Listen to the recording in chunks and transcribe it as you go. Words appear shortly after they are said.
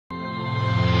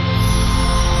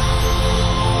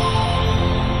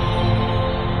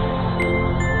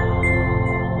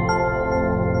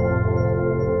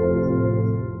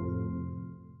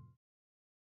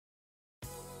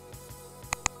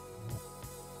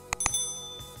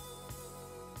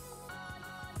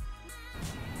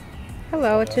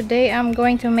Hello, today I'm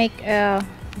going to make a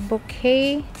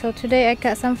bouquet. So today I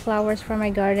cut some flowers from my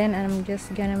garden and I'm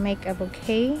just gonna make a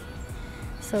bouquet.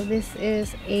 So this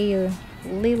is a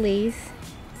lilies,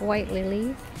 white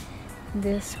lilies.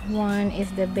 This one is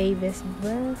the baby's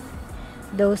breath.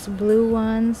 Those blue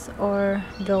ones are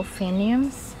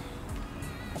delphiniums.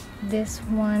 This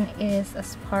one is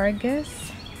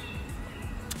asparagus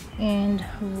and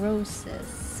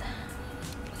roses.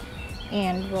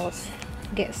 And we'll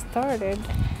get started.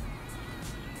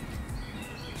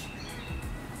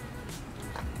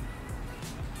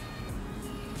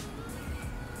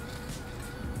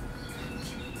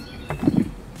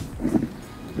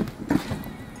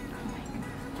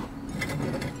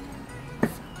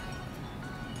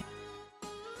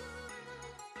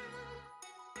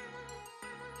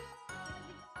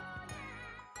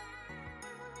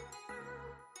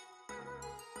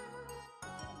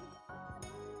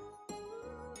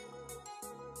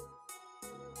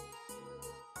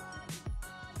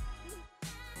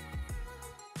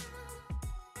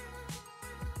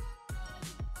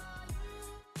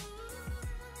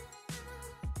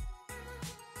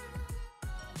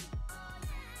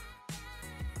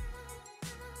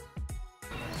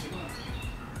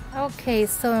 Okay,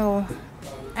 so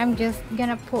I'm just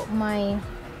gonna put my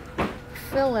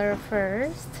filler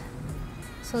first.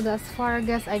 So the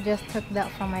asparagus, I just took that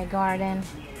from my garden.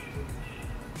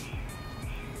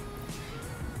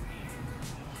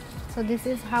 So this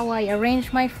is how I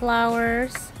arrange my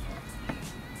flowers.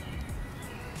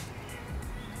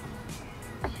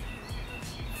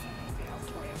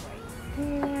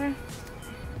 Here.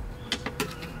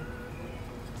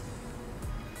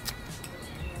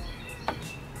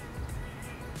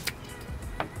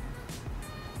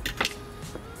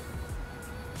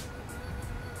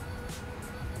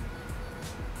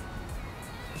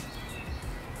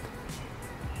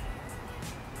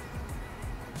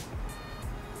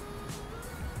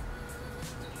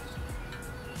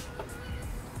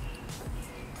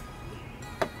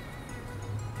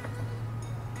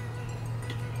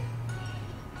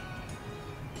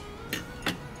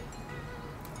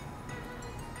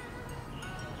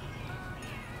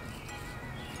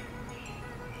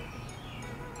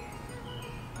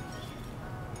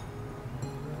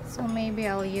 So maybe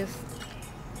I'll use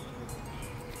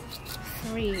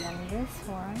 3 on this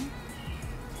one,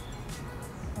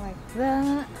 like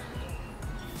that.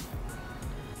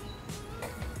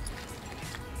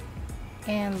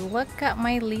 And look at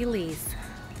my lilies.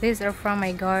 These are from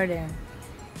my garden.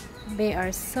 They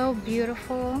are so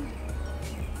beautiful.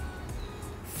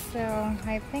 So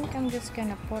I think I'm just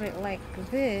gonna put it like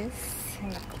this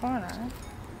in the corner,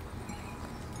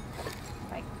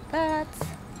 like that.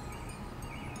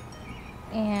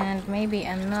 And maybe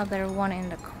another one in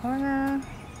the corner.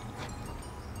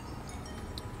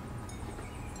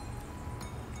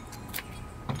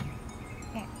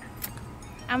 Yeah.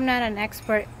 I'm not an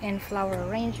expert in flower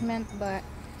arrangement, but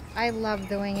I love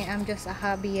doing it. I'm just a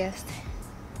hobbyist.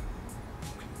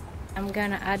 I'm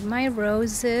gonna add my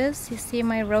roses. You see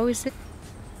my roses?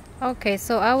 Okay,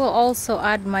 so I will also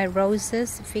add my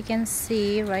roses. If you can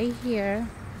see right here,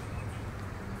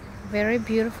 very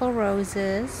beautiful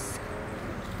roses.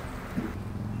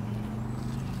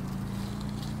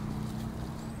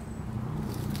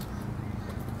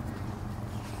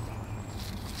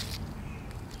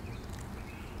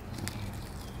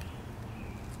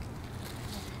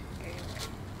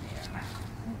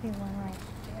 Maybe one right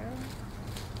there.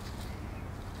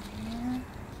 Yeah.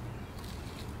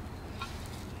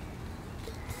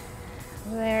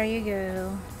 There you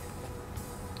go.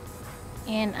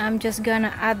 And I'm just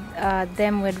gonna add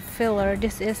them with filler.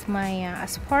 This is my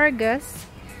asparagus.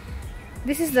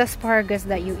 This is the asparagus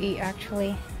that you eat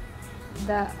actually,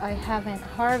 that I haven't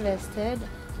harvested.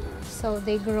 So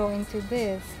they grow into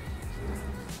this.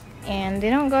 And they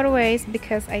don't go to waste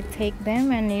because I take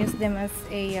them and use them as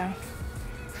a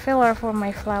filler for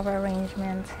my flower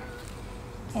arrangement.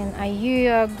 And I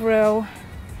grow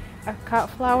a cut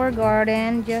flower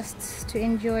garden just to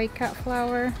enjoy cut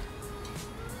flower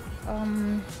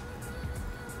on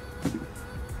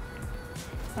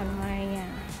my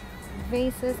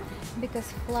vases,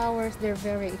 because flowers, they're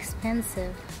very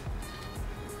expensive.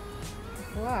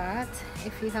 But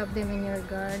if you have them in your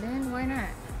garden, why not?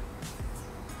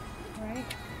 Right?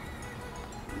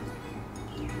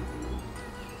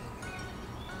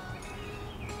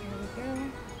 There we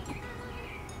go.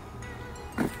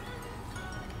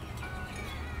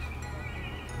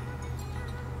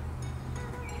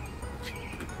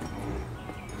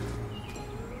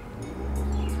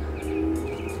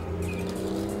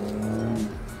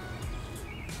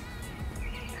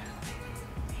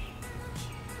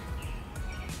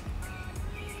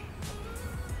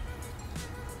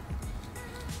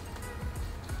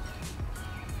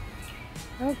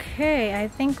 Okay, I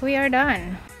think we are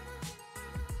done.